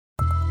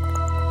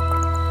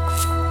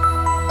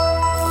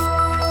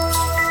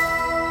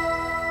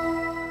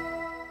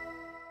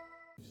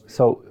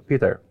So,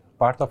 Peter,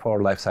 part of our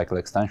lifecycle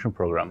extension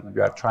program,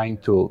 we are trying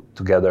to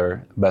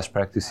gather best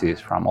practices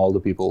from all the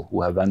people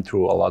who have went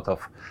through a lot of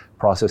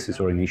processes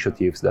or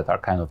initiatives that are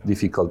kind of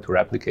difficult to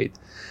replicate.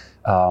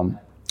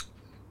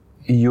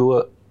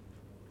 You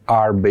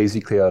are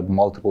basically a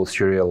multiple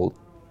serial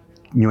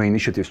new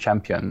initiatives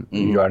champion.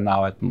 You are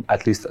now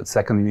at least a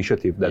second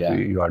initiative that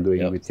you are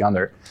doing with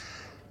Yonder.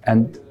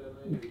 And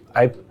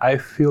I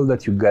feel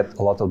that you get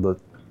a lot of the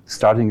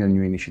starting a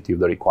new initiative,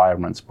 the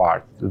requirements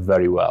part,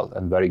 very well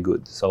and very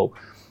good. So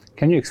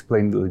can you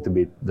explain a little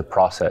bit the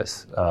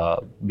process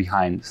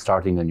behind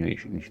starting a new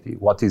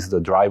initiative? What is the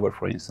driver,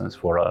 for instance,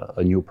 for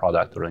a new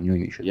product or a new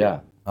initiative?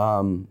 Yeah,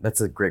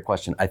 that's a great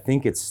question. I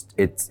think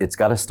it's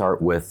got to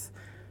start with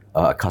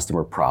a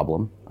customer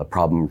problem, a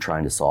problem we're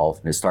trying to solve,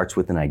 and it starts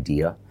with an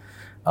idea.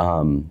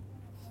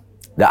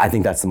 I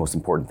think that's the most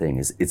important thing.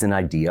 Is it's an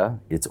idea,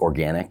 it's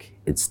organic,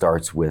 it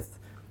starts with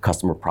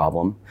customer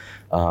problem,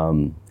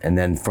 and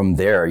then from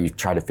there you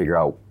try to figure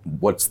out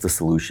what's the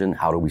solution,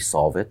 how do we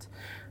solve it,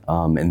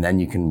 and then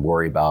you can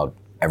worry about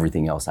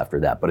everything else after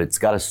that. But it's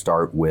got to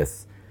start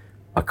with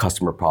a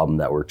customer problem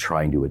that we're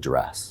trying to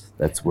address.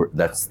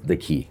 That's the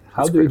key.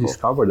 How do you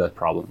discover that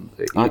problem?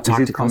 Is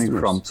it coming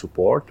from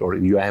support, or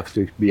you have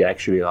to be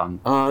actually on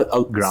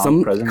ground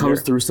some present comes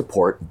there? through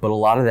support, but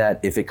a lot of that,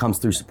 if it comes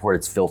through support,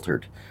 it's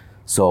filtered.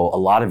 So a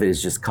lot of it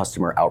is just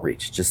customer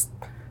outreach, just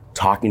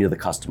talking to the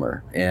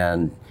customer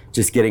and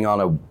just getting on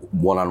a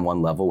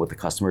one-on-one level with the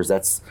customers.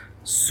 That's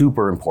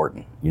super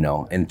important,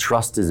 and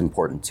trust is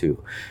important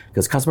too,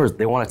 because customers,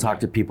 they want to talk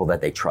to people that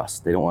they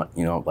trust. They don't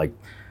want,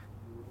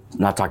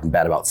 not talking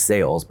bad about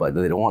sales, but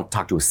they don't want to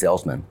talk to a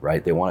salesman,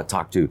 right? They want to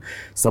talk to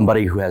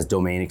somebody who has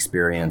domain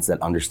experience, that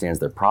understands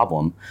their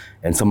problem,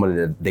 and somebody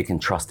that they can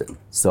trust in.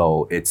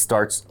 So it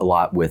starts a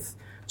lot with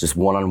just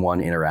one-on-one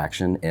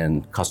interaction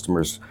and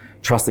customers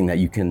trusting that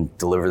you can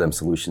deliver them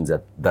solutions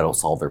that'll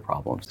solve their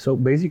problems. So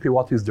basically,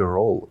 what is the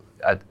role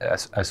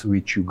as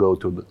which you go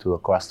to the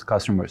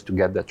customers to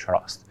get that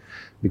trust?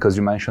 Because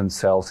you mentioned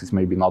sales is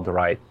maybe not the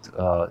right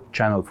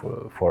channel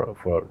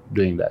for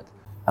doing that.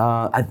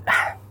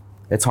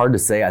 It's hard to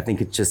say. I think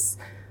it's just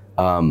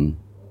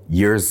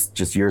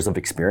years of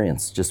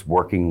experience, just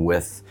working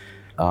with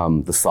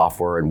the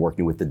software and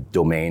working with the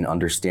domain,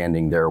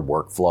 understanding their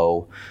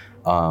workflow.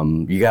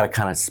 You got to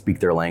kind of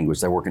speak their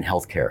language. I work in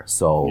healthcare,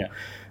 so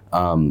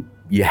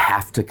you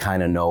have to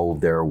kind of know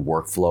their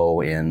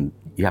workflow, and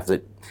you have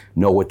to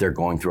know what they're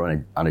going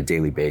through on a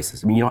daily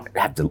basis. I mean, you don't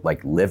have to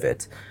live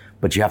it,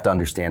 but you have to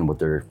understand what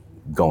they're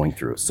going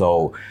through.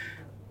 So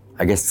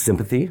I guess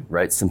sympathy,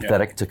 right?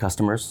 Sympathetic to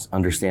customers,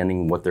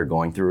 understanding what they're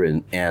going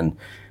through and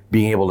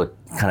being able to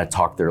kind of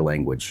talk their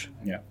language.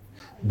 Yeah.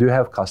 Do you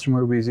have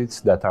customer visits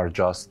that are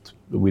just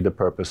with the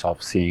purpose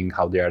of seeing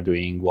how they are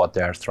doing, what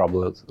their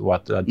troubles,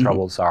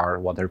 troubles are,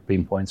 what their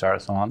pain points are,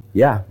 and so on?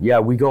 Yeah.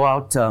 We go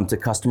out to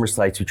customer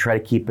sites. We try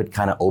to keep it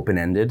kind of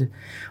open-ended.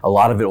 A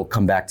lot of it will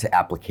come back to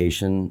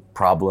application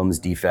problems,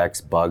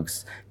 defects,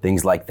 bugs,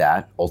 things like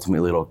that.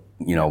 Ultimately, it'll,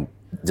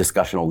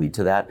 discussion will lead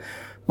to that.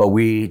 But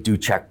we do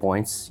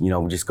checkpoints,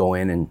 we just go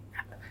in and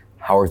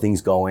how are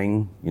things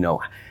going?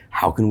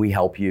 How can we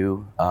help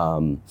you?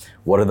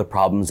 What are the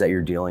problems that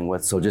you're dealing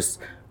with? So just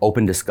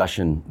open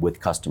discussion with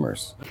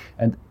customers.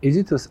 And is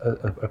it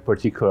a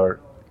particular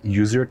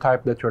user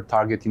type that you're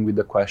targeting with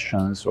the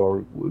questions,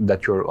 or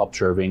that you're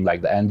observing,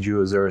 like the end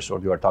users, or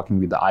you are talking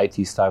with the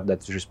IT staff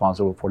that's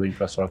responsible for the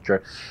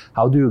infrastructure?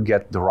 How do you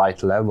get the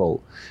right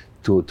level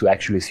to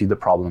actually see the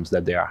problems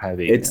that they are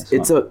having?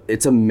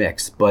 It's a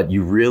mix, but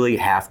you really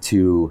have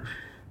to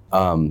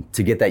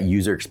get that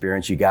user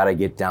experience, you got to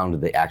get down to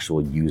the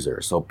actual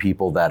user. So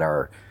people that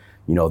are,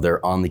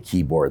 they're on the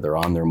keyboard, they're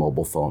on their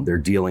mobile phone, they're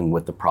dealing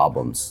with the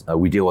problems.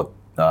 We deal with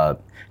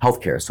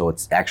healthcare, so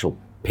it's actual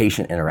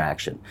patient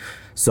interaction.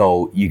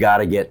 So you got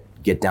to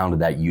get down to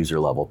that user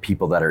level,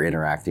 people that are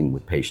interacting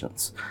with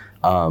patients.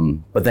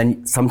 But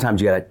then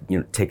sometimes you got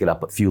to take it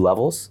up a few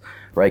levels,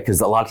 right? Because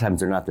a lot of times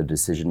they're not the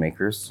decision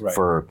makers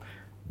for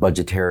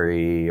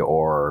budgetary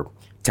or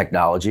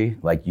technology.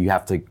 Like you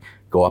have to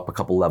go up a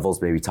couple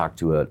levels, maybe talk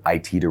to an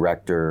IT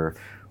director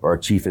or a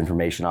chief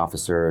information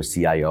officer, a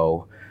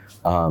CIO.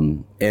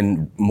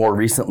 And more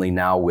recently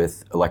now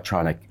with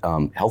electronic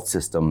health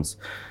systems,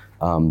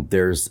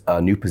 there's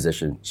a new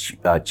position,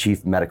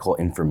 Chief Medical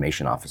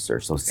Information Officer,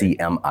 so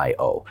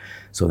CMIO.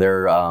 So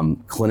they're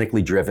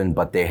clinically driven,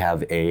 but they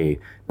have a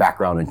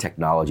background in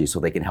technology, so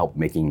they can help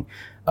making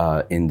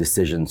in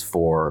decisions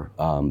for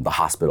the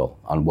hospital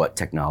on what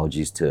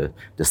technologies to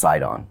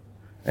decide on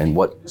and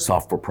what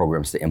software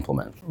programs to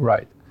implement.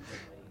 Right.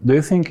 Do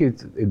you think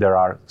there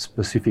are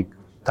specific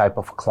type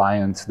of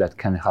clients that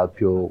can help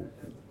you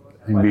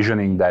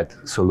envisioning that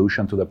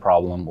solution to the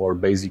problem, or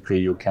basically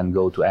you can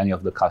go to any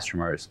of the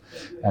customers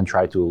and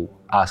try to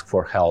ask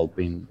for help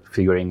in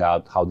figuring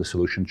out how the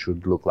solution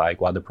should look like,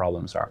 what the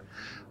problems are?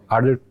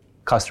 Are there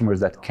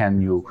customers that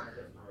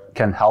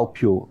can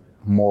help you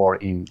more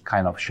in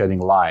kind of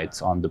shedding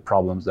lights on the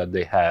problems that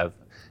they have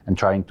and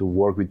trying to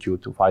work with you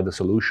to find a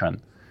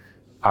solution?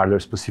 Are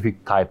there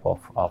specific type of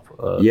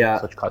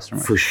such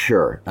customers? For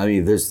sure. I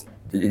mean, there's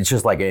it's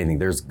just like anything.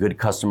 There's good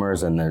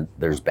customers and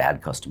there's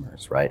bad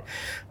customers, right?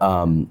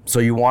 So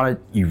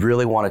you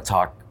really want to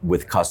talk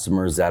with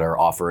customers that are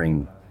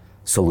offering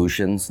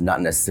solutions,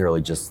 not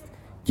necessarily just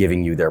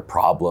giving you their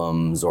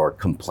problems or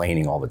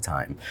complaining all the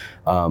time.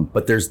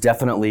 But there's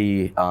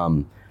definitely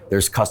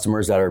there's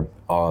customers that are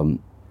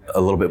a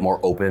little bit more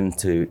open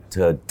to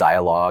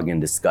dialogue and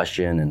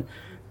discussion and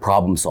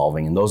problem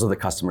solving, and those are the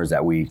customers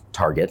that we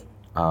target.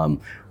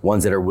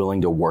 Ones that are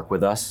willing to work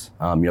with us,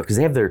 because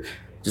they have their,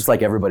 just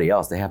like everybody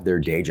else, they have their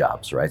day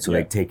jobs, right? So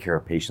they take care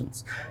of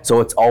patients.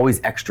 So it's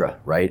always extra,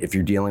 right? If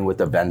you're dealing with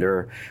a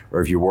vendor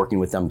or if you're working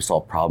with them to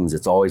solve problems,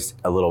 it's always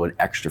a little bit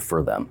extra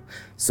for them.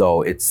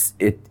 So it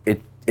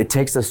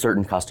takes a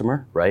certain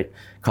customer, right?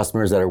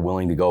 Customers that are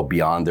willing to go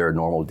beyond their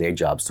normal day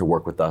jobs to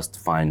work with us to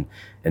find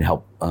and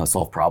help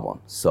solve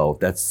problems. So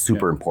that's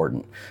super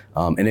important.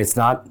 And it's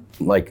not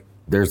like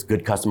there's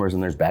good customers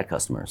and there's bad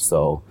customers.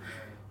 So,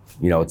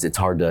 it's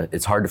hard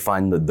to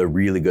find the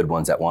really good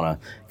ones that want to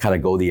kind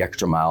of go the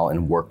extra mile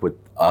and work with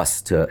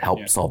us to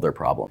help solve their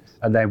problem.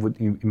 And I would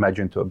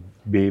imagine to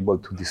be able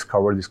to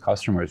discover these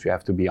customers, you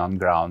have to be on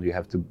ground, you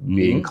have to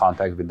be in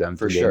contact with them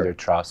to gain their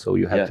trust. So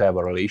you have to have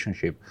a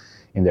relationship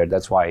in there.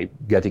 That's why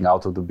getting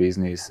out of the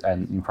business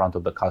and in front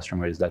of the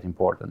customer is that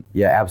important.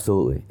 Yeah,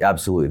 absolutely.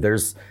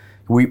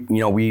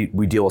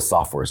 We deal with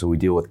software, so we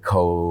deal with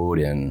code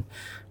and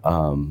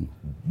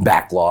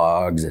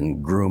backlogs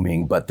and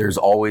grooming, but there's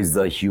always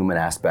the human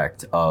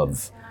aspect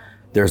of,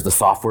 there's the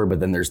software,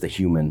 but then there's the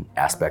human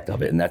aspect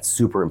of it, and that's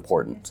super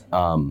important.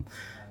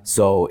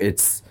 So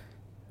it's,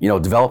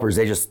 developers,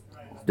 they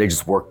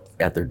just work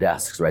at their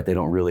desks, right? They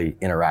don't really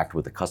interact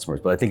with the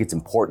customers, but I think it's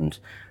important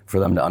for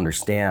them to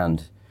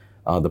understand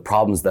the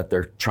problems that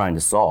they're trying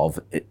to solve.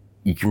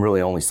 You can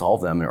really only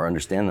solve them or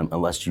understand them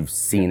unless you've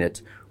seen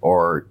it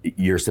or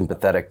you're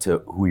sympathetic to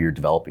who you're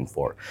developing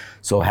for.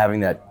 So having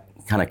that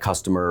kind of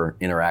customer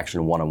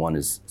interaction one-on-one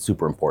is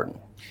super important.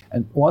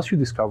 And once you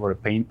discover a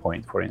pain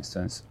point, for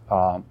instance,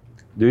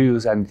 do you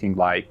use anything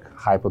like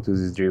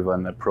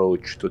hypothesis-driven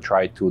approach to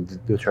try to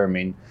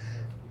determine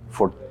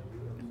for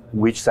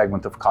which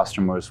segment of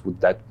customers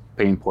would that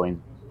pain point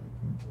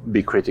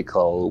be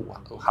critical,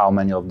 how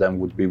many of them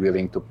would be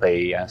willing to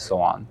pay, and so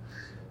on?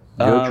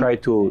 Do you try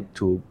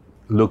to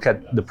look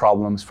at the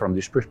problems from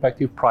this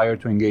perspective prior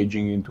to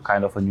engaging into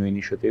kind of a new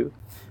initiative?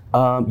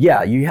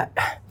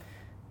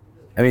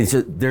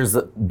 There's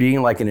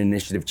being like an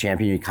initiative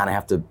champion, you kind of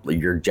have to,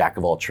 you're a jack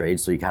of all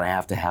trades, so you kind of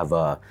have to have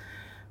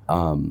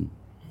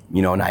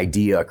an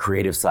idea, a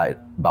creative side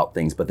about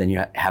things, but then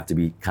you have to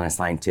be kind of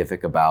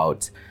scientific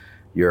about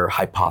your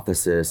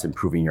hypothesis,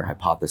 improving your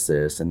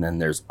hypothesis, and then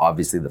there's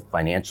obviously the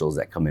financials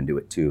that come into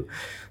it too.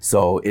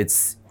 So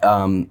it's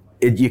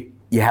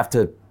you have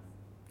to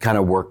kind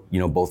of work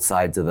both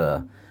sides of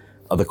the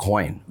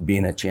coin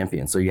being a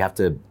champion. So you have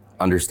to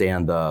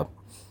understand the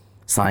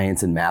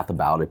science and math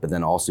about it, but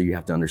then also you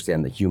have to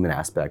understand the human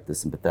aspect, the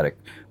sympathetic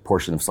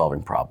portion of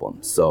solving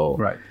problems. So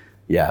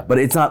but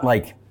it's not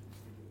like,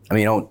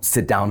 you don't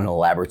sit down in a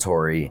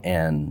laboratory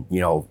and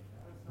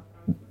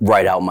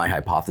write out my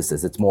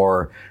hypothesis. It's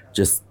more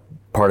just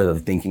part of the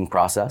thinking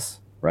process,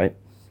 right?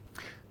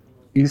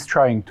 Is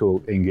trying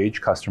to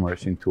engage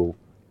customers into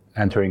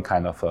entering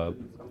kind of a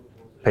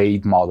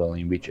paid model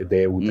in which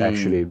they would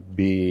actually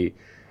be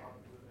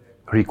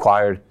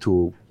required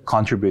to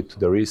contribute to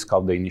the risk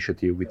of the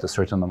initiative with a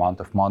certain amount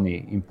of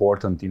money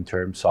important in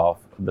terms of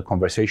the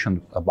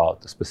conversation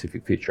about a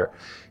specific feature,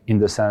 in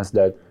the sense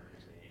that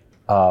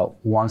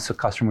once a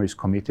customer is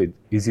committed,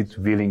 is it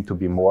willing to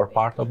be more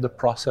part of the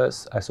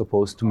process as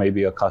opposed to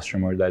maybe a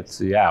customer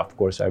that's, of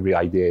course, every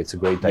idea, it's a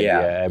great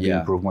idea, every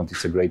improvement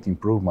is a great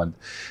improvement,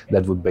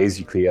 that would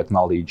basically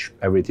acknowledge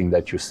everything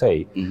that you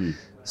say.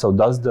 So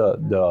does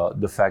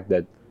the fact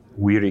that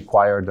we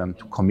require them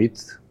to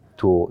commit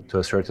to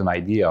a certain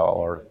idea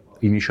or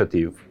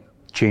initiative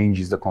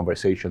changes the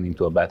conversation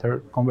into a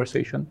better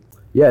conversation?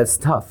 Yeah, it's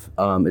tough.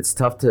 It's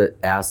tough to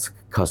ask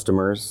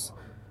customers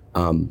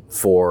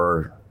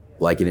for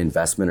like an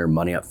investment or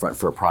money up front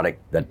for a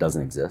product that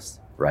doesn't exist,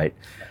 right?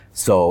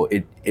 So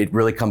it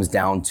really comes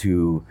down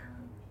to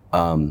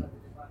talking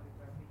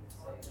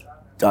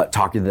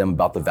to them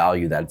about the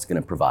value that it's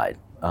going to provide.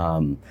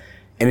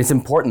 And it's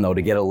important though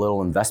to get a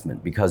little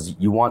investment, because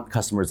you want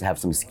customers to have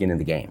some skin in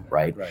the game,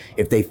 right?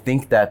 If they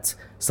think that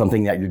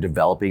something that you're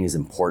developing is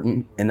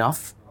important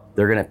enough,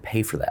 they're going to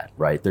pay for that,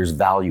 right? There's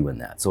value in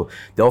that. So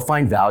they'll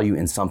find value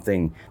in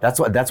something.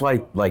 That's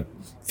why like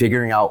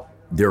figuring out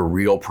their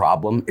real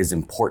problem is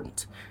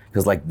important,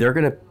 because like they're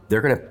going to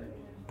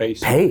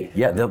pay.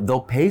 Yeah, they'll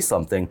pay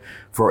something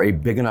for a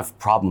big enough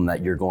problem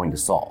that you're going to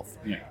solve.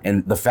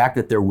 And the fact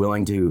that they're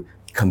willing to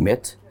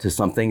commit to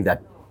something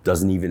that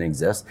doesn't even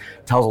exist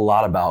tells a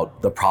lot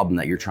about the problem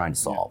that you're trying to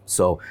solve.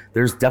 So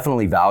there's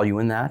definitely value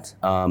in that.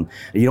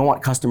 You don't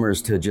want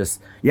customers to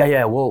just,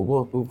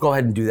 we'll go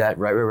ahead and do that,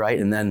 right,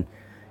 and then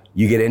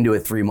you get into it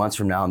 3 months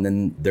from now and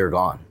then they're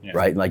gone,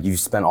 right? Like you've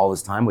spent all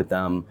this time with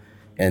them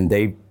and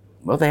they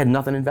had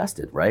nothing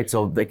invested, right?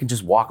 So they can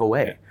just walk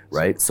away,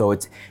 right? So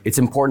it's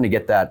important to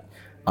get that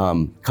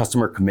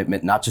customer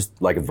commitment, not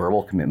just like a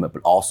verbal commitment,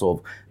 but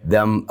also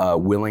them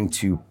willing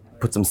to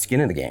put some skin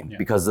in the game.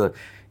 Because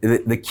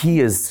the key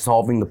is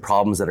solving the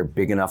problems that are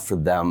big enough for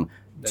them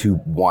to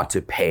want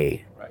to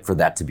pay for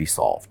that to be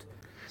solved.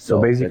 So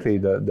basically,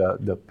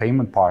 the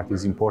payment part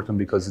is important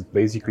because it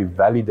basically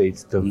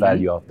validates the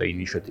value of the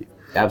initiative.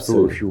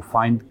 Absolutely. So if you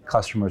find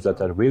customers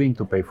that are willing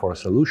to pay for a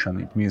solution,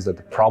 it means that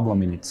the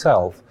problem in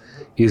itself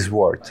is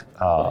worth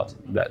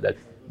the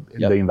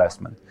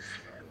investment.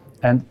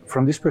 And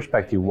from this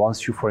perspective,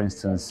 once you, for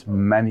instance,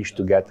 manage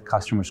to get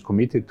customers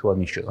committed to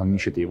an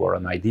initiative or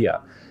an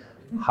idea,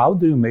 how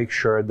do you make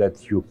sure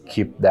that you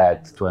keep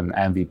that to an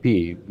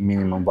MVP,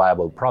 minimum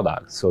viable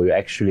product, so you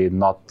actually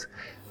not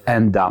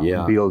end up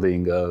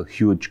building a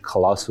huge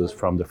colossus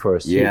from the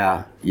first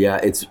year?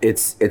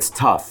 It's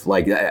tough.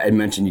 Like I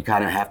mentioned, you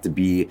kind of have to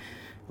be,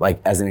 like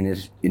as an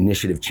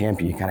initiative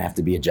champion, you kind of have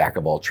to be a jack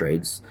of all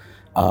trades.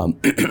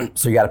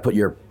 So you got to put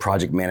your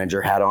project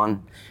manager hat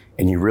on,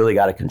 and you really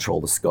got to control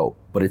the scope.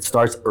 But it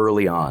starts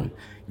early on.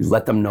 You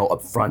let them know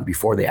up front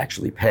before they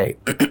actually pay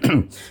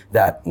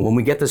that when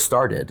we get this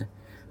started,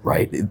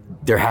 right,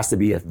 there has to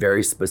be a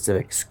very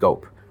specific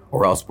scope,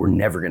 or else we're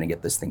never going to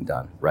get this thing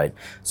done, right?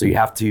 So you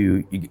have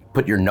to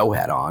put your no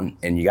hat on,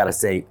 and you got to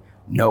say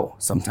no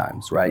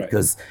sometimes, right?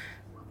 Because,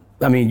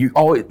 I mean, you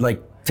always,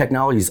 like,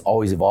 technology is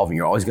always evolving.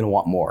 You're always going to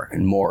want more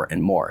and more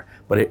and more,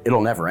 but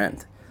it'll never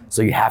end.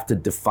 So you have to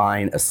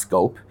define a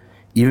scope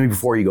even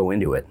before you go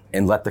into it,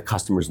 and let the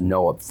customers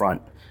know up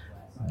front,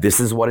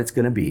 this is what it's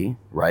going to be,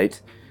 right?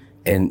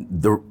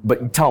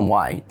 But you tell them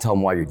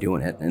why you're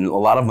doing it. And a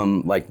lot of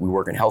them, like we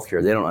work in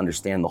healthcare, they don't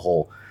understand the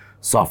whole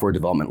software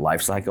development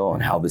lifecycle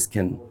and how this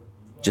can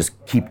just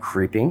keep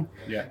creeping.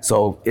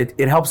 So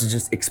it helps to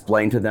just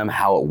explain to them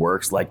how it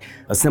works, like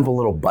a simple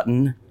little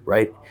button,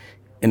 right?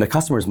 In the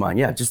customer's mind,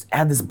 just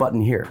add this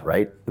button here,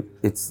 right?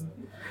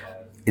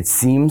 It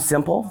seems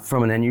simple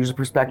from an end user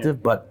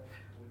perspective, but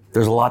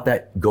there's a lot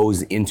that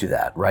goes into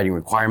that. Writing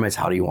requirements,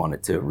 how do you want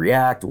it to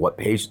react, what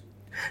page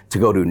to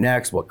go to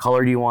next, what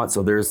color do you want?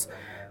 So there's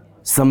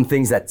some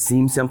things that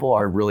seem simple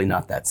are really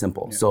not that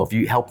simple. So if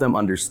you help them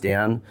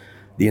understand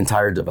the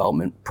entire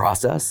development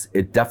process,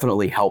 it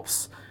definitely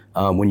helps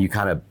when you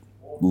kind of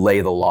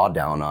lay the law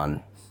down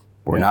on,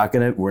 we're not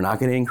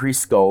gonna increase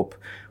scope,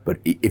 but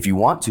if you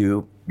want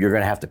to, you're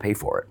gonna have to pay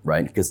for it,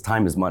 right? Because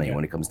time is money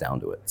when it comes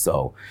down to it.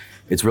 So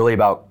it's really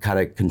about kind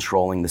of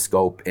controlling the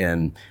scope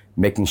and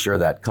making sure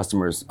that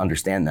customers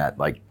understand that,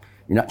 like,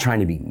 you're not trying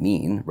to be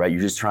mean, right?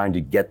 You're just trying to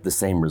get the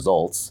same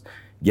results,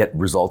 get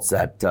results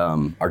that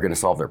are gonna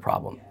solve their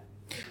problem.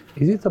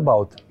 Is it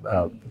about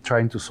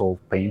trying to solve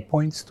pain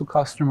points to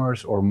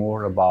customers, or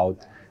more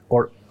about,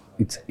 or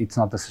it's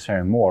not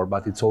necessarily more,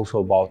 but it's also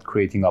about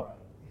creating up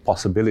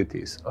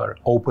possibilities or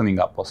opening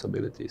up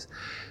possibilities?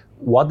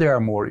 What they are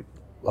more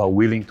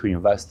willing to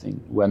invest in,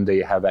 when they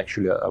have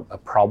actually a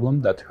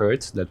problem that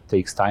hurts, that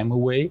takes time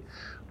away,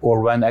 or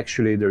when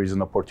actually there is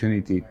an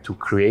opportunity to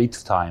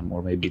create time,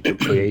 or maybe to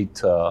create,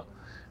 to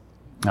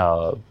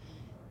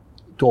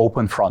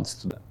open fronts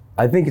to them?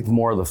 I think it's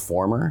more of the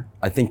former.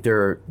 I think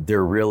they're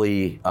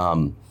really,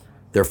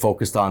 they're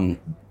focused on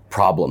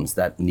problems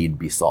that need to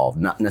be solved,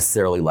 not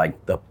necessarily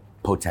like the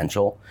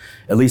potential.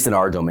 At least in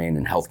our domain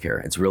in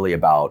healthcare, it's really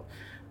about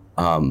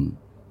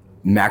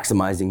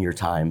maximizing your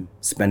time,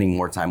 spending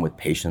more time with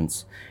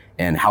patients,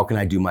 and how can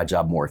I do my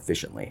job more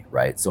efficiently,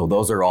 right? So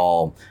those are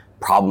all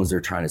problems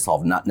they're trying to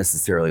solve, not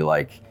necessarily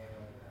like,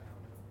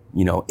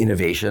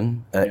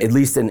 innovation. At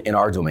least in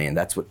our domain,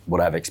 that's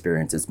what I've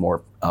experienced. It's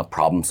more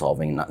problem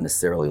solving, not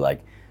necessarily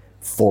like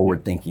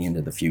forward thinking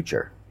into the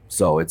future.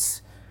 So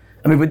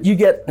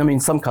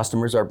but some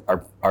customers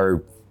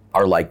are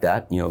like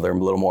that. They're a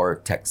little more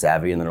tech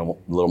savvy and they're a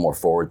little more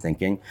forward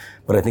thinking,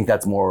 but I think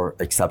that's more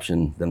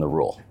exception than the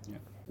rule.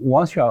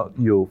 Once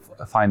you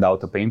find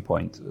out a pain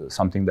point,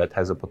 something that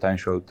has a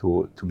potential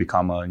to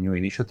become a new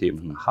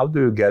initiative, how do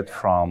you get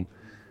from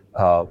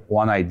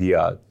one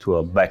idea to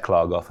a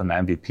backlog of an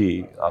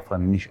MVP of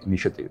an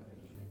initiative?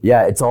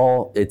 Yeah, it's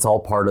all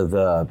part of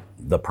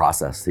the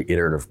process, the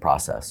iterative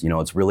process.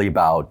 It's really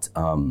about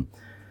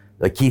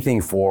the key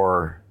thing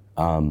for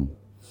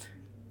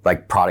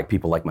like product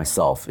people like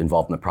myself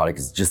involved in the product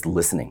is just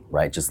listening,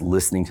 right? Just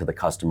listening to the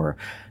customer,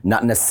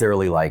 not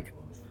necessarily like,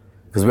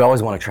 because we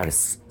always want to try to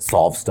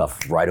solve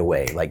stuff right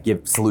away, like give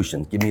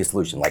me a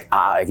solution, like,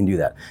 I can do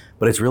that.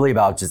 But it's really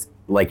about just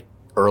like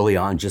early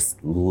on,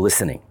 just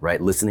listening, right?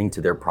 Listening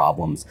to their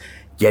problems,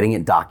 getting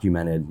it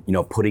documented,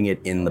 putting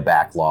it in the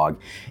backlog,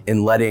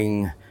 and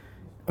letting,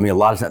 a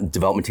lot of times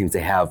development teams,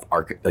 they have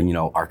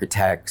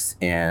architects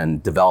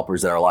and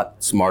developers that are a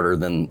lot smarter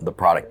than the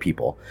product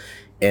people,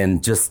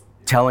 and just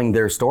telling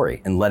their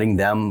story and letting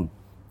them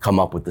come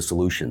up with the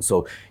solution.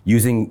 So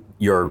using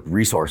your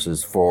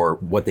resources for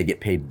what they get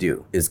paid to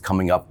do is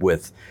coming up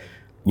with,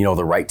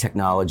 the right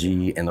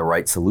technology and the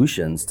right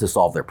solutions to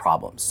solve their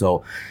problems.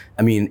 So,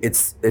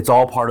 it's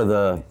all part of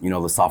the,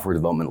 the software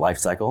development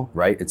lifecycle,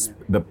 right? It's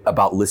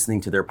about listening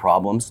to their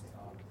problems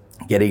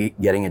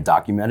getting it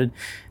documented,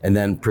 and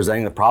then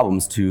presenting the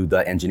problems to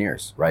the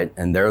engineers, right?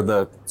 And they're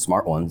the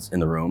smart ones in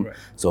the room, right.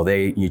 So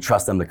you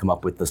trust them to come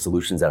up with the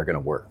solutions that are going to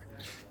work.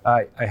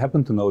 I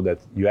happen to know that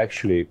you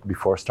actually,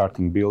 before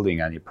starting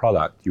building any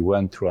product, you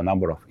went through a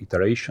number of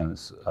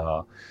iterations,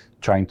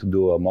 trying to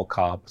do a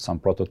mock-up, some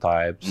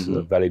prototypes,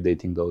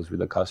 validating those with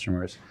the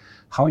customers.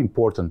 How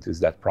important is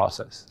that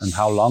process, and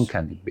how long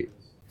can it be?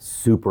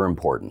 Super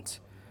important.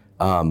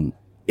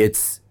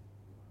 It's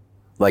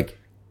like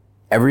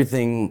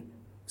everything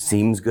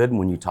seems good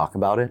when you talk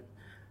about it,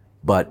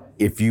 but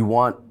if you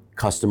want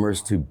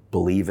customers to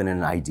believe in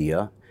an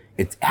idea,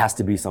 it has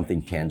to be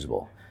something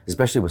tangible,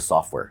 especially with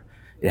software.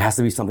 It has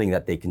to be something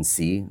that they can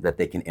see, that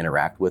they can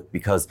interact with,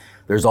 because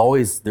there's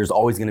always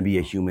going to be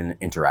a human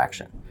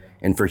interaction.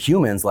 And for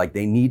humans, like,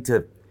 they need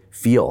to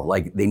feel,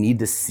 like they need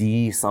to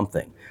see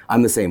something.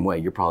 I'm the same way.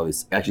 You're a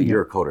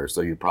coder,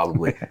 so you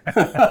probably,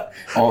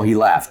 oh, he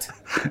laughed.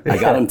 I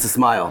got him to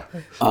smile.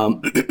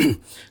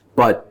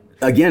 But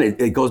again,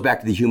 it goes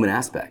back to the human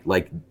aspect.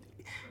 Like,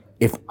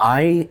 if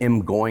I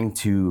am going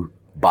to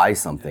buy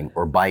something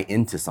or buy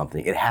into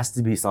something, it has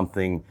to be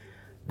something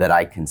that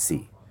I can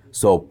see.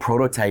 So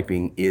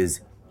prototyping is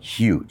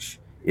huge.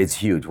 It's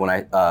huge.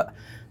 When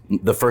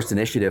the first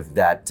initiative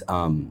that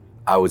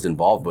I was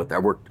involved with, I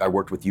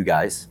worked with you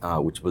guys,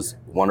 which was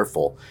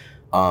wonderful.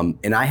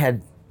 And I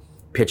had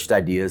pitched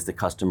ideas to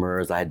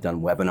customers. I had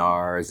done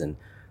webinars, and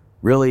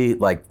really,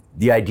 like,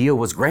 the idea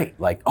was great.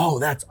 Like, oh,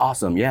 that's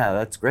awesome. Yeah,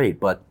 that's great.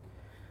 But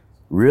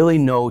really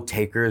no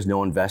takers,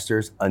 no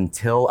investors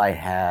until I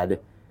had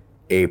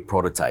a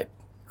prototype,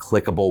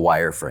 clickable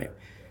wireframe.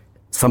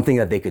 Something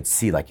that they could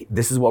see, like,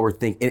 this is what we're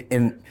thinking.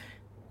 And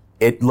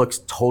it looks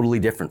totally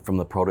different from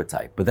the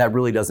prototype, but that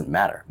really doesn't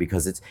matter,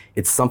 because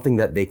it's something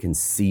that they can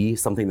see,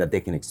 something that they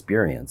can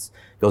experience.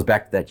 It goes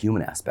back to that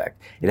human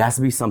aspect. It has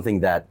to be something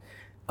that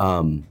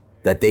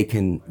that they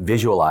can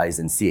visualize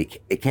and see.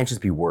 It can't just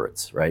be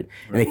words, right?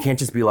 And it can't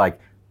just be like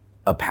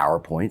a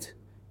PowerPoint,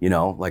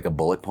 like a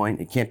bullet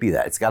point. It can't be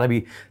that. It's got to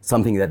be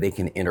something that they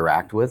can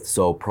interact with.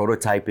 So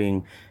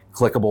prototyping,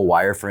 clickable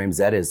wireframes,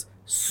 that is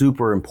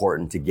super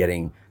important to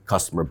getting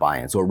customer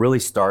buy-in. So it really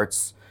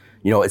starts,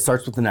 it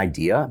starts with an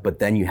idea, but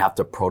then you have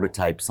to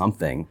prototype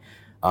something.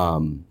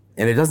 And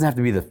it doesn't have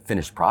to be the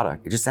finished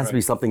product. It just has to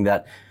be something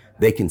that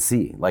they can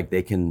see, like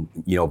they can,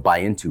 buy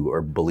into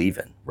or believe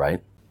in,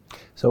 right?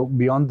 So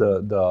beyond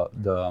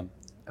the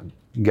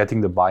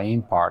getting the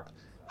buy-in part,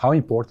 how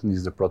important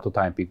is the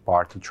prototyping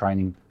part to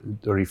trying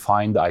to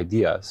refine the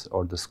ideas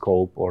or the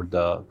scope or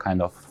the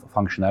kind of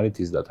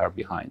functionalities that are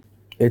behind?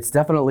 It's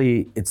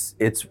definitely,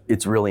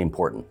 it's really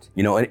important,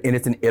 and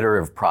it's an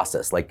iterative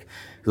process. Like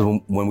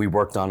when we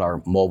worked on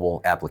our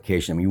mobile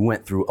application, we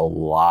went through a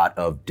lot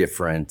of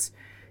different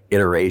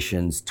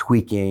iterations,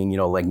 tweaking,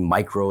 like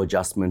micro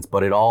adjustments,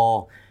 but it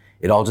all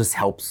just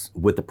helps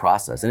with the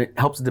process. And it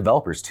helps the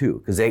developers too,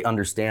 because they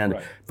understand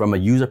from a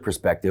user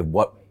perspective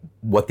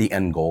what the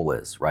end goal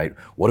is, right?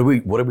 What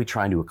are we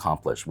trying to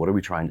accomplish? What are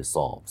we trying to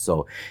solve?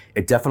 So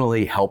it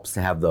definitely helps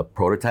to have the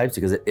prototypes,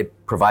 because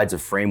it provides a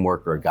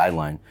framework or a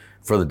guideline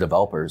for the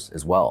developers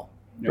as well,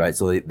 right?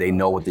 So they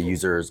know what the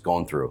user is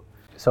going through.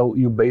 So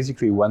you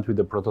basically went with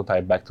the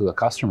prototype back to the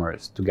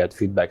customers to get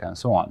feedback and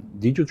so on.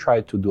 Did you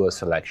try to do a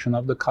selection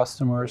of the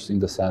customers, in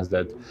the sense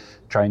that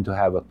trying to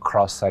have a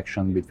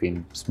cross-section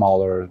between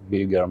smaller,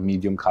 bigger,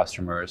 medium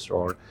customers,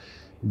 or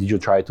did you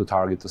try to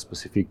target a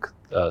specific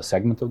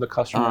segment of the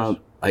customers?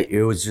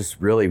 It was just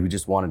really, we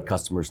just wanted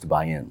customers to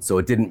buy in. So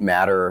it didn't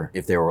matter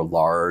if they were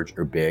large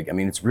or big. I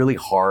mean, it's really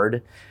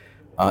hard,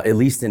 at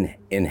least in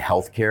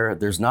healthcare,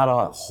 there's not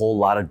a whole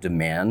lot of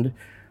demand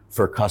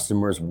for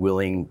customers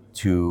willing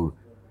to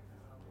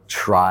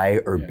try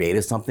or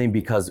beta something,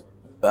 because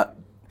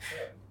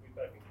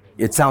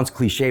it sounds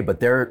cliche,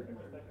 but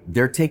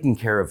they're taking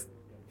care of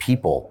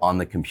people on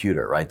the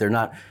computer, right? They're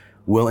not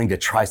willing to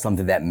try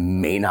something that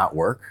may not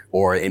work,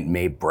 or it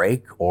may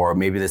break, or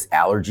maybe this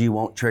allergy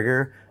won't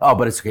trigger. Oh,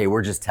 but it's okay,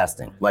 we're just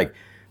testing. Like,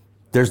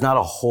 there's not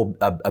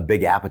a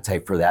big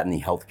appetite for that in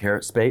the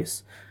healthcare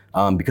space,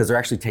 because they're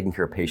actually taking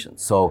care of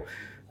patients. So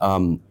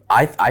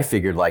I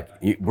figured, like,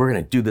 we're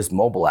gonna do this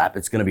mobile app,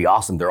 it's gonna be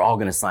awesome, they're all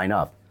gonna sign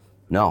up.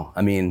 No,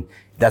 I mean,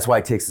 that's why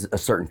it takes a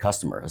certain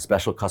customer, a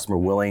special customer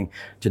willing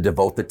to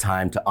devote the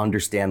time to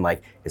understand,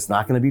 like, it's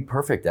not gonna be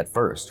perfect at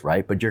first,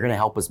 right? But you're gonna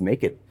help us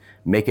make it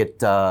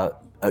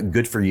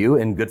good for you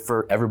and good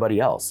for everybody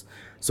else.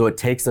 So it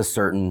takes a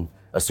certain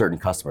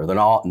customer. They're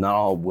not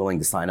all willing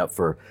to sign up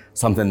for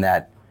something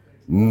that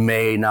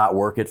may not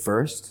work at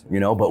first,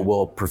 but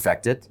we'll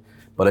perfect it.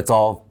 But it's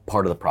all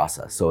part of the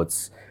process. So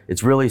it's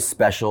really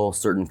special,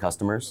 certain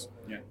customers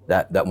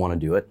that want to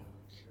do it.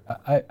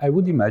 I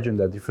would imagine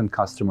that different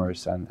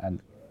customers and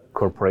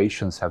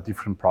corporations have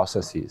different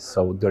processes.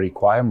 So the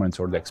requirements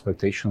or the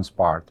expectations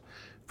part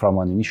from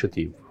an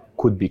initiative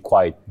could be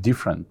quite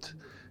different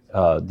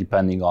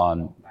depending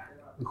on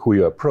who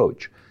you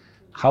approach.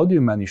 How do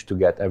you manage to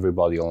get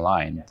everybody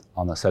aligned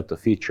on a set of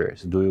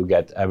features? Do you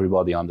get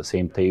everybody on the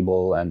same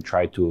table and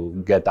try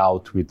to get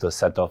out with a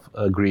set of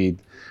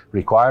agreed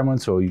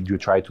requirements, or you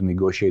try to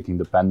negotiate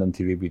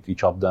independently with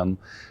each of them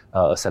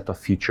a set of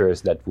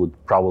features that would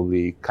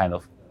probably kind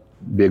of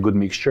be a good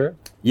mixture?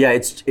 Yeah,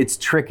 it's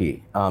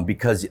tricky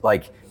because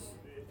like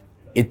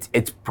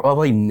it's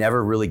probably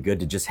never really good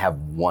to just have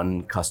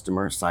one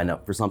customer sign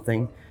up for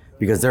something,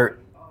 because they're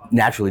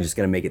naturally just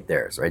going to make it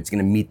theirs, right? It's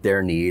going to meet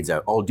their needs.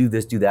 Oh, do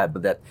this, do that,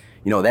 but that,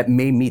 that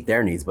may meet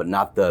their needs, but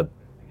not the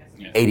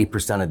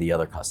 80% of the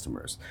other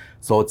customers.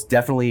 So it's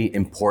definitely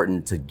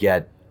important to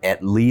get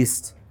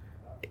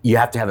you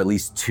have to have at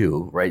least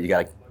two, right? You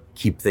got to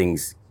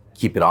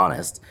keep it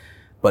honest,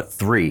 but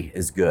 3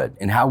 is good.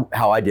 And how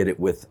I did it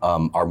with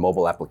our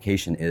mobile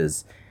application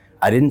is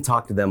I didn't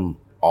talk to them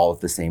all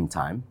at the same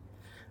time.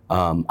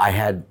 I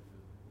had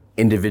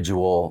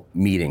individual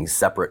meetings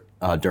separate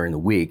during the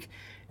week.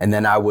 And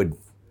then I would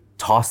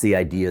toss the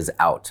ideas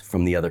out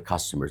from the other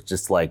customers,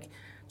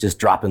 just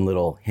dropping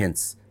little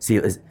hints. See,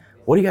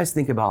 what do you guys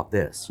think about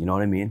this? You know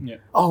what I mean? Yeah.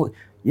 Oh,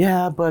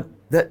 yeah, but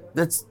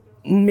that's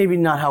maybe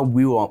not how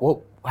we want.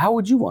 Well, how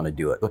would you want to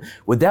do it?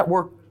 Would that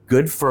work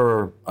good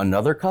for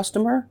another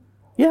customer?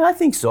 Yeah, I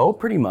think so,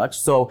 pretty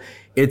much. So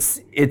it's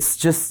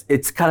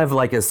kind of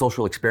like a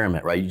social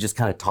experiment, right? You just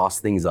kind of toss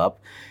things up,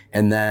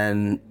 and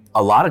then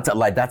a lot of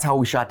like that's how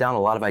we shot down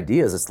a lot of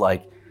ideas. It's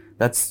like,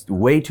 that's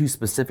way too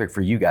specific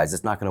for you guys.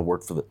 It's not going to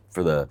work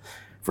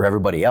for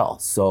everybody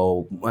else.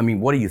 So, I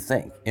mean, what do you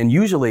think? And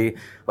usually,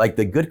 like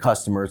the good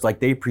customers, like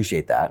they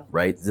appreciate that,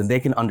 right? Then they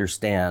can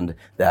understand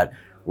that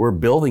we're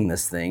building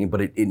this thing, but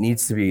it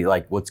needs to be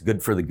like what's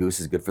good for the goose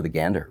is good for the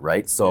gander,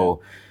 right?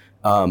 So,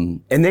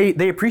 and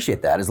they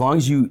appreciate that as long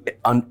as you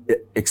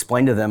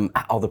explain to them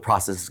how the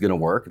process is going to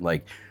work.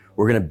 Like,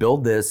 we're going to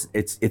build this.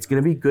 It's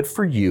going to be good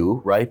for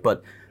you, right?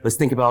 But let's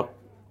think about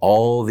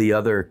all the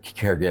other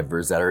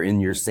caregivers that are in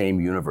your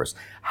same universe.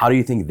 How do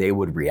you think they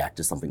would react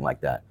to something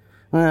like that?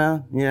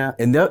 Yeah,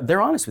 and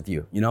they're honest with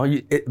you.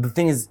 The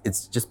thing is,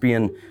 it's just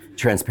being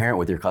transparent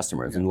with your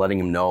customers and letting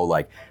them know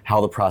like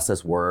how the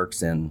process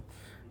works and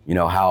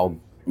how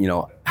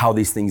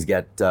these things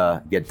get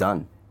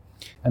done.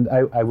 And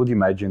I would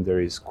imagine there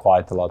is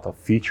quite a lot of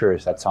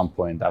features at some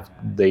point that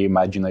the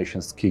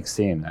imagination kicks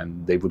in,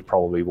 and they would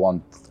probably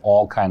want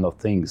all kind of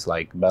things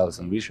like bells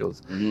and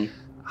whistles. Mm-hmm.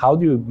 How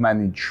do you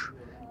manage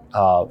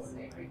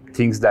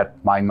things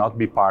that might not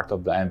be part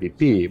of the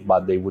MVP,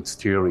 but they would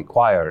still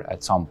require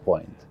at some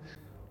point?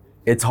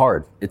 It's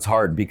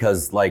hard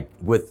because like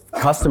with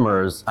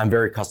customers, I'm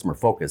very customer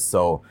focused.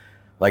 So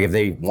like if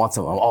they want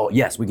something, oh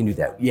yes, we can do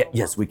that. Yeah,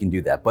 yes, we can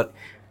do that. But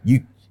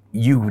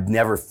you would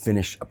never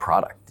finish a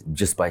product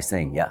just by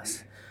saying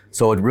yes.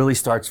 So it really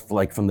starts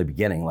like from the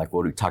beginning, like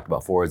what we talked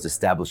about before, is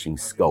establishing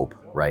scope,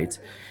 right?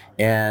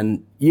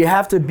 And you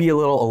have to be a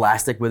little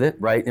elastic with it,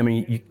 right? I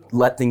mean, you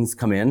let things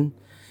come in,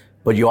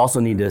 but you also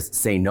need to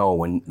say no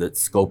when the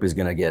scope is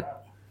going to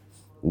get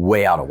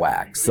way out of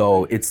whack.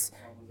 So it's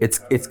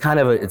kind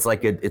of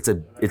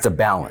it's a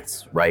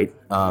balance, right?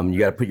 You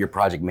got to put your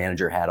project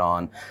manager hat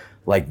on,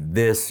 like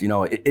this.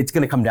 It's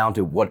going to come down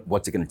to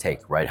what's it going to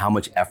take, right? How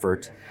much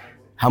effort,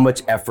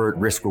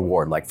 risk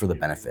reward, like for the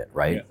benefit,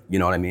 right? Yeah. You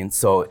know what I mean?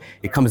 So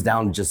it comes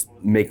down to just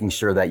making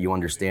sure that you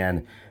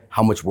understand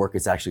how much work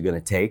it's actually going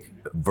to take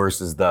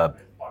versus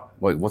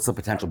what's the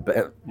potential?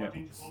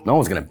 No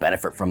one's going to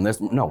benefit from this.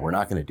 No, we're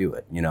not going to do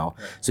it. Right.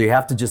 So you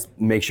have to just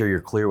make sure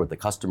you're clear with the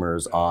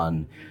customers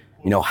on,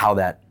 how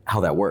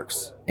that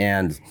works.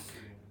 And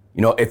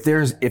if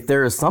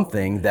there is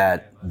something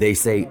that they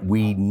say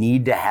we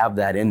need to have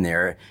that in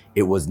there,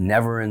 it was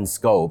never in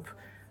scope.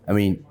 I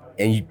mean,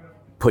 and you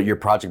put your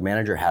project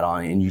manager hat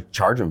on and you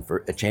charge them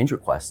for a change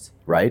request,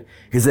 right?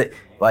 Because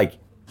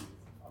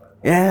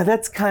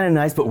that's kind of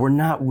nice, but we're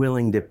not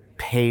willing to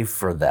pay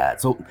for that.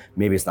 So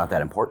maybe it's not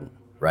that important,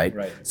 right?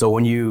 So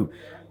when you,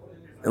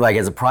 like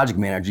as a project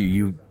manager,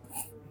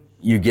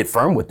 you get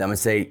firm with them and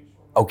say,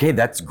 okay,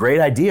 that's a great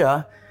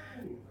idea.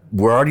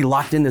 We're already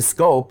locked into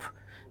scope.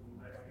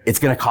 It's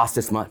going to cost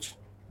this much,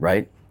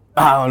 right?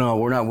 Oh no,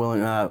 we're not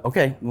willing.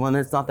 Okay, well,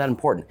 it's not that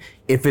important.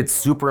 If it's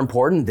super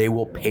important, they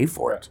will pay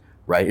for it,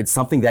 right? It's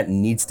something that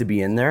needs to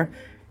be in there.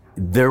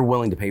 They're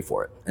willing to pay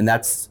for it. And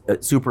that's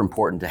super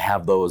important to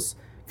have those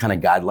kind of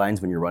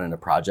guidelines when you're running a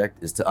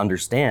project, is to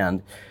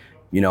understand,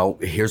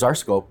 here's our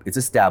scope, it's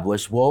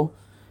established. Well,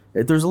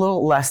 there's a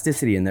little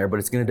elasticity in there, but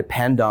it's going to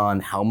depend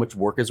on how much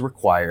work is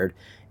required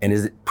and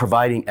is it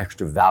providing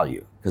extra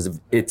value? Because if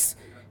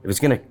it's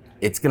going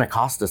to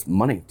cost us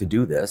money to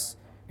do this,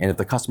 and if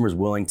the customer is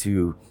willing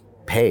to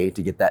pay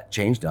to get that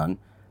change done,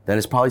 then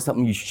it's probably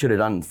something you should have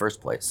done in the first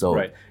place.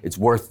 So it's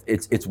worth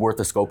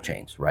a scope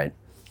change, right?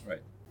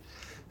 Right.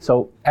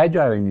 So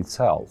Agile in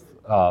itself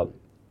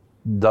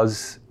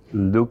does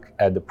look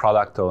at the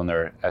product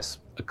owner as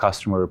a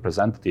customer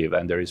representative,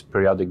 and there is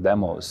periodic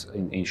demos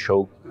in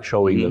showing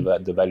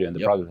mm-hmm. the value and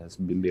the product has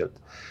been built.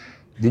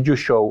 Did you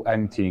show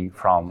anything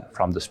from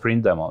the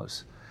sprint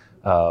demos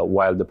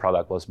while the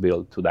product was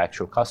built to the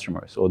actual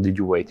customers, or did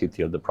you wait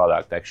until the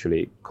product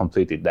actually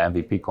completed, the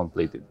MVP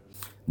completed?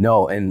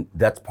 No, and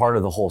that's part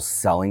of the whole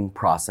selling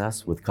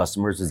process with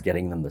customers is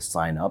getting them to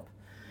sign up,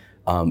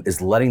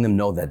 is letting them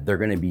know that they're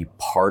going to be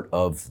part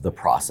of the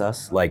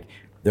process. Like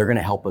they're going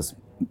to help us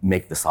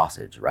make the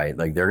sausage, right?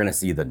 Like they're going to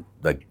see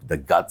the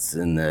guts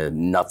and the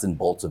nuts and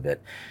bolts of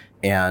it.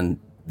 And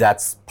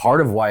that's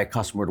part of why a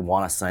customer would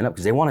want to sign up,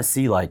 because they want to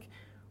see like,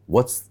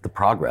 what's the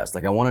progress?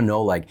 Like I want to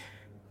know, like,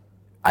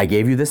 I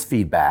gave you this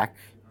feedback,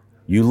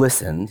 you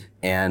listened,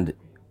 and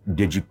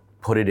did you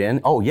put it in?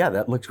 Oh yeah,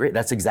 that looks great.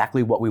 That's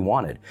exactly what we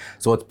wanted.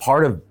 So it's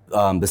part of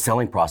the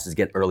selling process,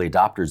 get early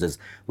adopters, is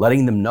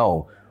letting them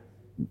know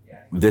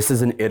this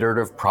is an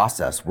iterative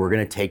process. We're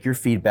going to take your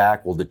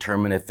feedback. We'll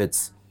determine if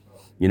it's,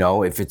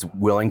 if it's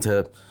willing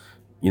to,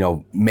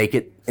 make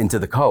it into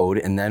the code.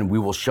 And then we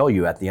will show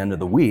you at the end of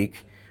the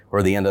week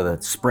or the end of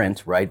the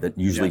sprint, right? That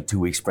usually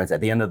 2-week sprints.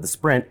 At the end of the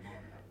sprint,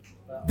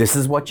 this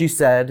is what you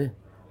said.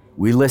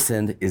 We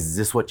listened. Is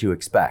this what you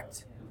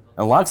expect?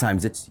 And a lot of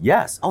times it's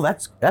yes. Oh,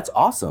 that's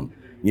awesome.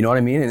 You know what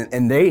I mean?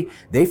 And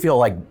they feel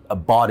like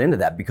bought into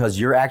that because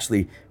you're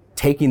actually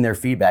taking their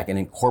feedback and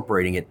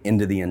incorporating it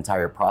into the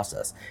entire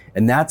process.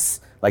 And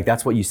that's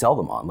what you sell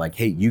them on. Like,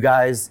 hey, you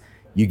guys,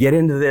 you get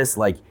into this,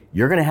 like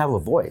you're gonna have a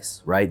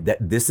voice, right? That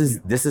this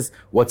is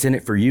what's in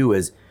it for you,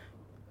 is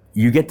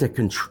you get to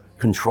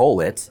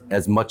control it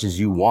as much as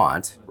you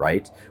want,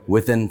 right?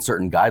 Within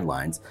certain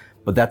guidelines.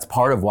 But that's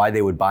part of why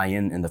they would buy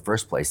in the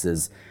first place,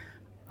 is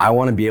I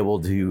want to be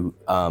able to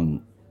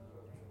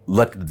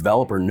let the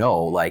developer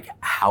know like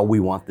how we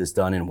want this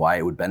done and why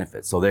it would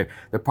benefit. So they're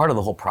part of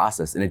the whole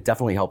process, and it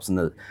definitely helps in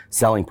the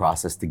selling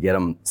process to get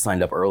them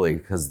signed up early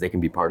because they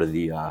can be part of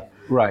the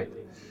Right.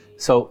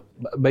 So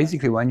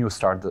basically, when you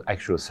start the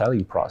actual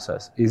selling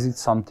process, is it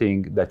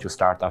something that you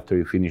start after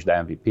you finish the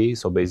MVP?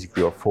 So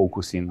basically, you're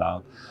focusing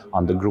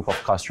on the group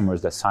of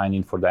customers that sign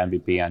in for the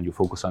MVP, and you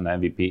focus on the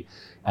MVP.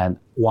 And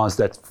once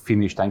that's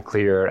finished and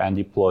clear and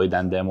deployed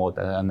and demoed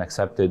and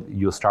accepted,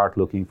 you start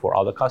looking for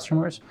other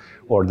customers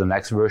or the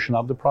next version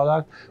of the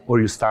product,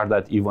 or you start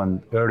that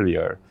even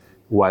earlier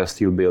while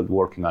still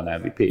working on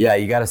MVP? Yeah,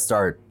 you got to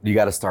start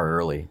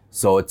early.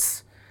 So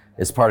it's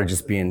part of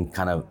just being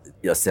kind of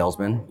a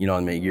salesman. You know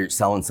what I mean? You're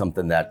selling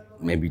something that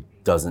maybe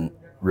doesn't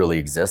really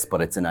exist,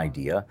 but it's an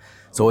idea.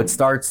 So it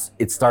starts,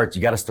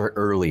 you got to start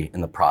early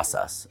in the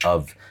process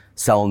of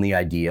selling the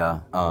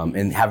idea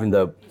and having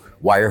the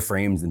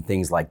wireframes and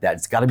things like that.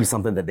 It's got to be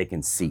something that they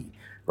can see,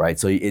 right?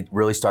 So it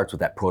really starts with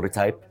that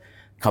prototype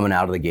coming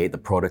out of the gate. The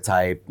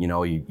prototype,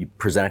 you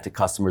present it to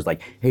customers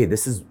like, hey,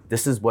 this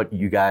is what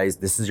you guys,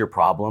 this is your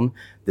problem.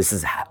 This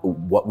is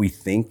what we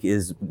think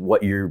is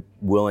what you're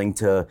willing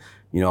to,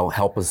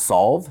 help us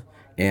solve.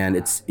 And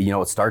it's,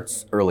 it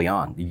starts early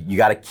on. You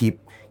got to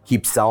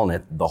keep selling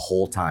it the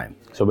whole time.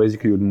 So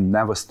basically, you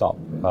never stop.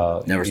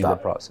 Never stop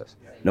the process.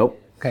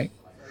 Nope. Okay.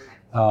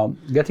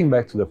 Getting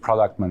back to the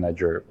product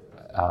manager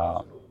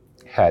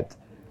head,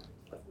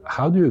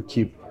 how do you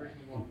keep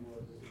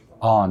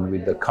on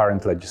with the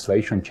current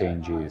legislation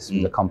changes,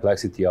 with the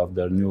complexity of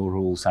the new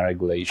rules and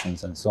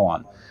regulations and so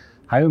on?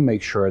 How do you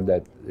make sure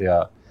that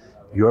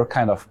you're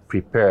kind of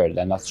prepared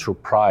and not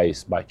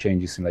surprised by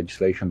changes in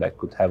legislation that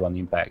could have an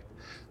impact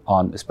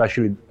on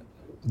especially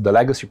the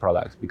legacy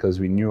products? Because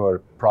with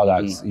newer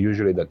products,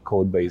 usually the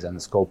code base and the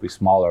scope is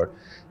smaller,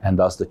 and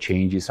thus the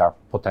changes are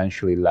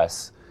potentially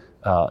less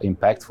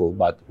impactful.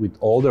 But with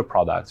older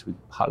products, with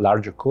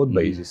larger code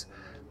bases,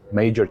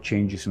 major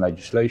changes in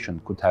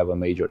legislation could have a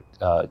major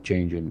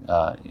change in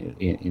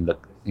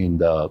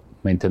the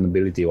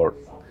maintainability or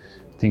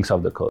things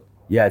of the code.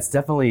 Yeah, it's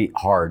definitely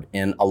hard,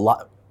 and a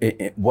lot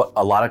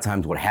of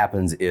times what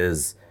happens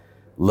is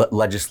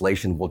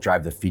legislation will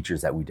drive the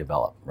features that we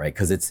develop, right?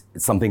 Because it's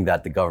something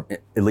that the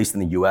government, at least in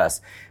the U.S.,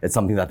 it's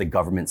something that the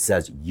government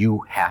says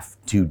you have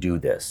to do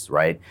this,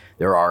 right?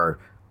 There are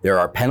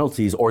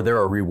penalties or there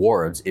are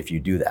rewards if you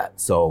do that.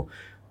 So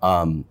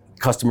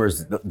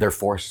customers, they're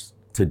forced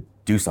to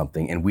do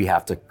something, and we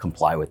have to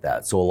comply with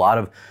that. So a lot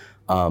of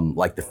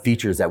like the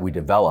features that we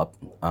develop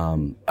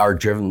are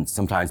driven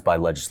sometimes by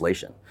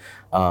legislation,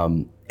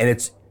 and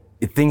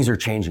things are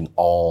changing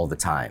all the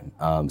time.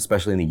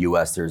 Especially in the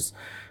U.S., there's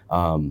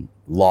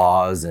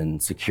laws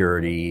and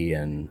security,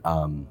 and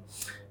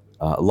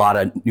a lot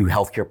of new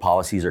healthcare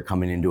policies are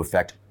coming into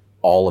effect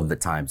all of the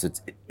time. So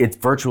it's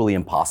virtually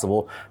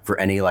impossible for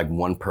any like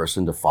one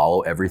person to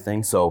follow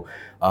everything. So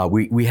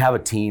we have a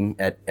team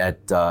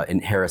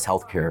in Harris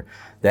Healthcare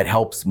that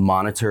helps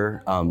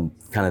monitor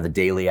kind of the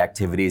daily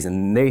activities,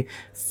 and they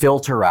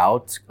filter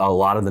out a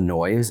lot of the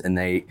noise, and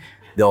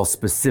they'll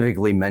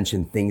specifically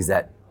mention things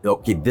that,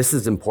 okay, this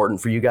is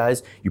important for you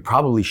guys. You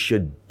probably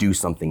should do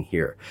something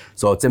here.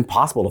 So it's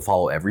impossible to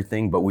follow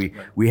everything, but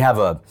we have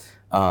a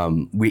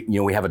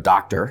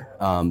doctor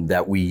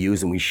that we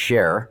use and we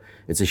share.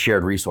 It's a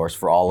shared resource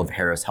for all of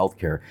Harris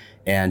Healthcare,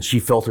 and she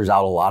filters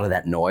out a lot of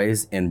that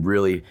noise and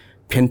really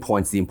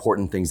pinpoints the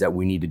important things that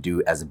we need to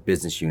do as a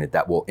business unit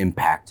that will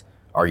impact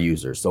our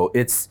users. So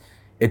it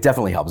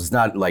definitely helps. It's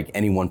not like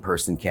any one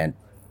person can't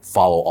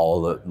follow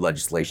all of the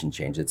legislation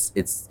change.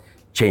 It's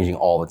changing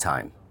all the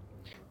time.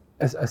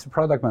 As a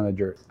product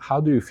manager,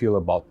 how do you feel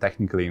about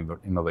technical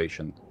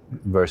innovation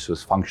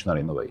versus functional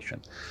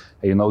innovation?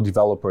 You know,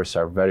 developers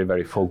are very,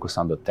 very focused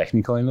on the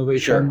technical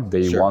innovation. Sure,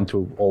 They sure. want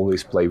to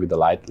always play with the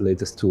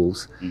latest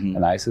tools and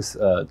nicest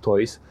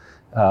toys.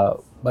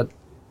 But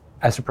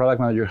as a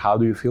product manager, how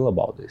do you feel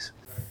about this?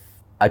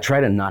 I try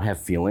to not have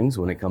feelings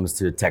when it comes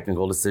to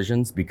technical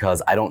decisions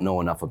because I don't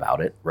know enough about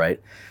it, right?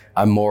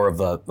 I'm more of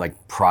a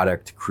like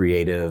product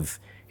creative.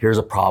 Here's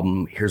a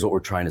problem. Here's what we're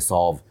trying to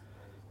solve.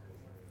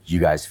 You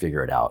guys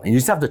figure it out. And you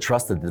just have to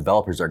trust that the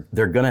developers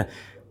they're gonna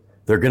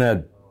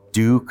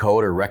do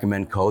code or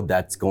recommend code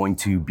that's going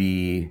to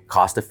be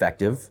cost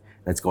effective,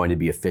 that's going to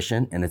be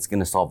efficient, and it's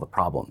gonna solve the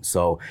problem.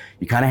 So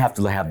you kind of have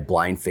to have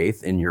blind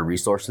faith in your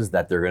resources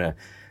that they're gonna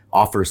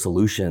offer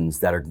solutions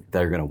that are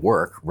gonna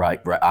work,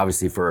 right?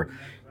 Obviously for,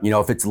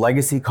 if it's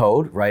legacy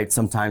code, right?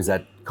 Sometimes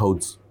that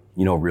code's,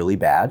 really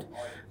bad.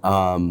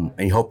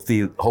 And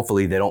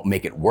hopefully they don't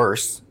make it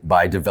worse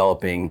by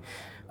developing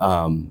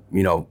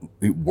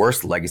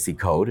worse legacy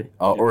code,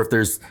 or if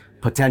there's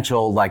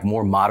potential like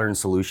more modern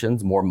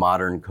solutions, more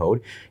modern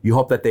code, you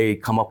hope that they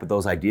come up with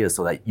those ideas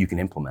so that you can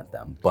implement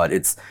them. But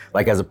it's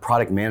like, as a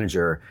product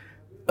manager,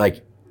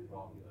 like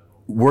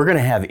we're gonna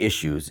have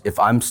issues if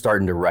I'm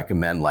starting to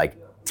recommend like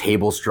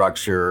table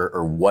structure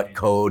or what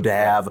code to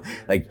have.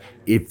 Like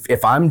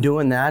if I'm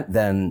doing that,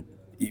 then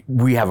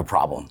we have a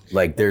problem.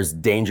 Like there's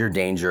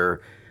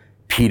danger.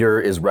 Peter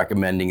is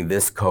recommending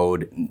this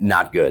code,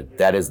 not good.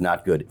 That is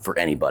not good for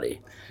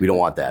anybody. We don't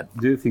want that.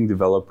 Do you think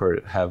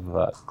developers have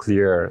a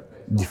clear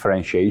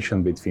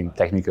differentiation between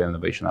technical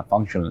innovation and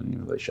functional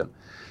innovation?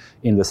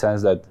 In the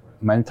sense that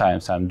many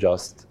times I'm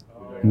just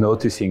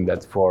noticing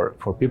that for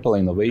people,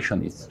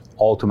 innovation is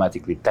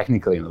automatically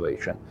technical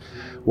innovation,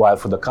 while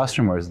for the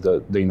customers,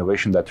 the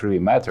innovation that really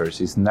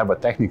matters is never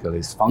technical,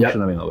 it's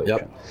functional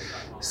innovation.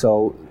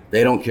 So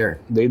they don't care.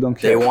 They don't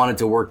care. They want it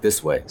to work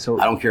this way. So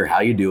I don't care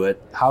how you do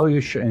it. How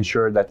you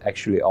ensure that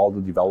actually all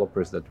the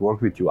developers that work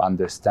with you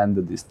understand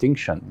the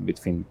distinction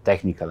between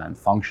technical and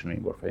functional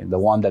innovation, the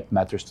one that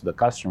matters to the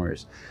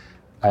customers?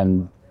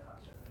 And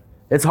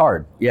it's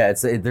hard. Yeah,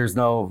 there's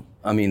no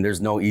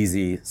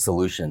easy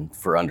solution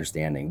for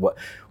understanding. What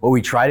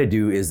we try to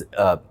do is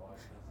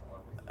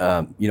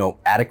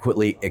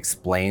adequately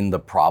explain the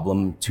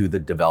problem to the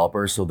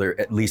developers so they're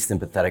at least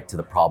sympathetic to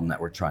the problem that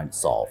we're trying to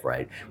solve,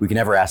 right? We can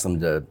never ask them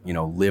to,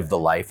 live the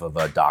life of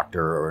a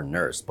doctor or a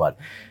nurse, but,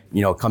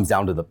 it comes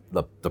down to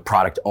the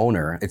product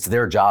owner. It's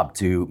their job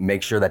to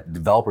make sure that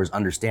developers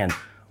understand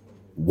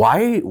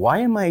why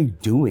am I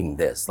doing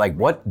this? Like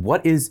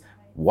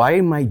why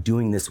am I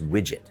doing this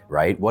widget,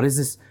 right? What is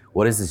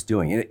this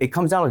doing? And it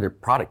comes down to their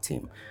product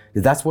team.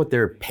 That's what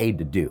they're paid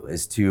to do,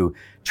 is to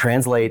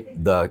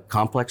translate the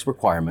complex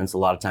requirements, a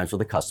lot of times for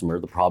the customer,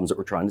 the problems that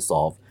we're trying to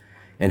solve.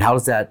 And how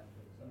does that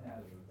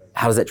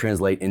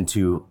translate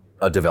into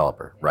a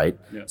developer, right?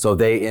 Yeah. So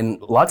and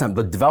a lot of times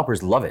the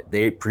developers love it.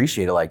 They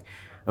appreciate it, like,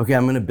 okay,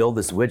 I'm gonna build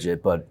this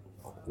widget, but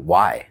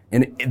why?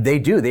 And they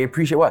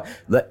appreciate what?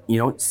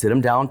 Sit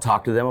them down,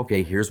 talk to them,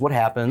 okay, here's what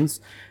happens.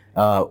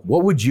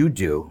 What would you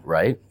do,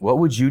 right? What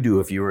would you do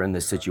if you were in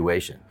this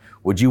situation?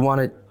 Would you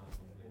want to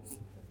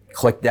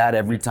click that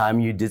every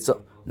time you did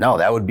so? No,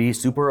 that would be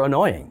super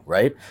annoying,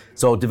 right?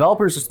 So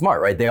developers are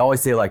smart, right? They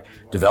always say like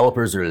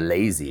developers are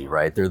lazy,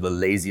 right? They're the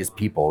laziest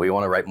people. We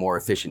want to write more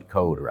efficient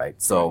code, right?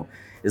 So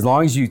as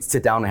long as you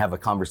sit down and have a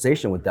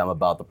conversation with them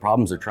about the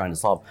problems they're trying to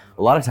solve,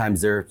 a lot of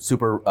times they're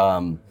super,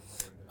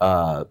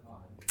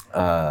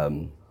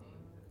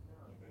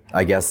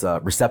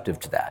 receptive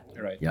to that.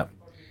 Right. Yep.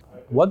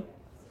 What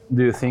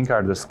do you think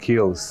are the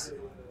skills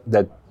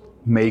that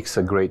makes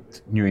a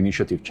great new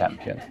initiative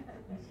champion?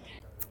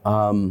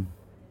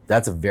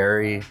 That's a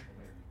very,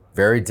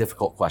 very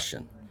difficult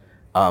question.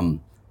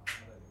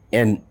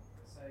 And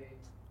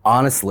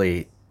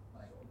honestly,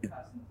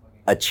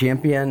 a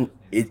champion,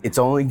 it's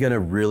only gonna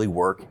really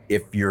work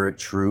if you're a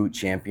true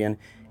champion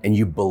and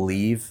you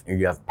believe and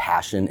you have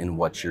passion in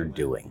what you're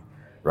doing,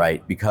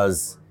 right?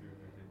 Because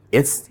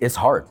it's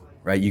hard,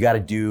 right? You gotta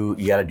do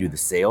the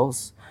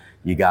sales,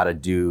 you gotta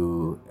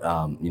do,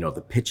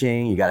 the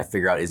pitching, you gotta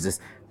figure out, is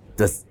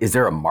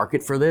there a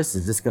market for this?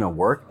 Is this gonna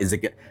work?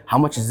 How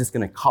much is this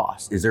gonna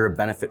cost? Is there a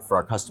benefit for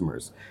our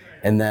customers?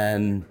 And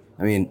then,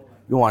 you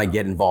wanna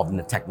get involved in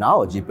the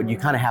technology, but you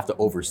kind of have to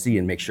oversee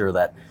and make sure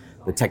that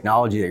the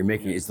technology that you're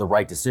making is the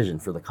right decision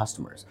for the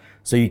customers.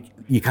 So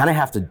you kind of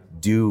have to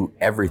do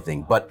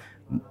everything, but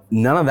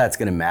none of that's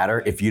gonna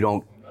matter if you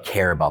don't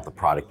care about the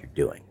product you're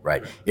doing,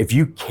 right? If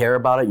you care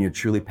about it and you're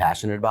truly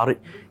passionate about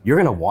it, you're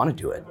gonna wanna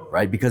do it,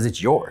 right? Because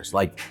it's yours.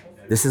 Like,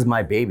 this is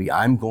my baby.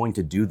 I'm going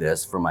to do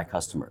this for my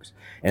customers.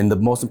 And the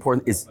most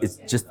important is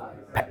just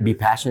be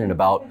passionate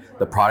about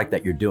the product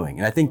that you're doing.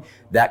 And I think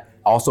that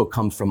also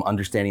comes from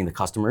understanding the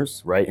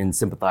customers, right? And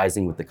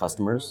sympathizing with the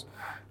customers.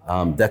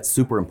 That's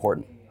super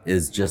important,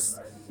 is just,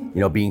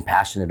 being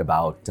passionate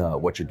about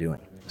what you're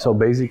doing. So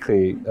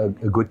basically, a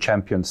good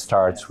champion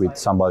starts with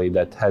somebody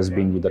that has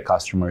been with the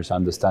customers,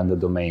 understand the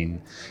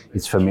domain,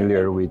 is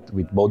familiar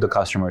with both the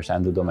customers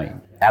and the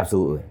domain.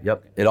 Absolutely,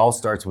 yep. It all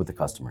starts with the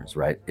customers,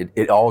 right?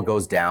 It all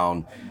goes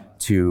down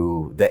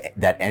to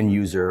that end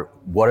user.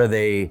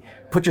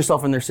 Put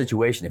yourself in their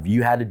situation. If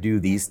you had to do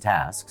these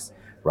tasks,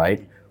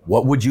 right?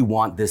 What would you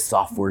want this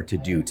software to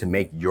do to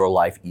make your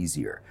life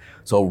easier?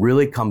 So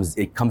really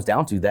it comes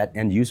down to that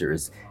end user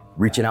is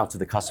reaching out to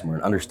the customer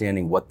and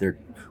understanding what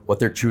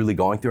they're truly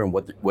going through and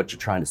what you're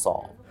trying to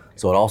solve.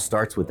 So it all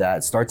starts with that.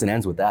 It starts and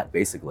ends with that,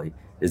 basically,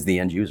 is the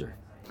end user.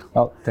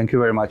 Well, thank you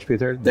very much,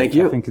 Peter. Thank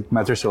you. I think it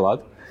matters a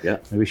lot. Yeah.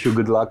 I wish you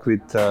good luck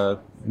with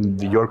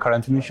your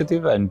current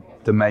initiative and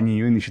the many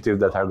new initiatives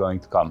that are going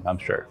to come, I'm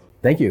sure.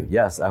 Thank you.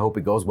 Yes, I hope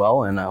it goes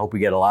well, and I hope we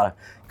get a lot of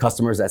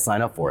customers that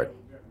sign up for it.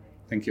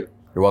 Thank you.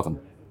 You're welcome.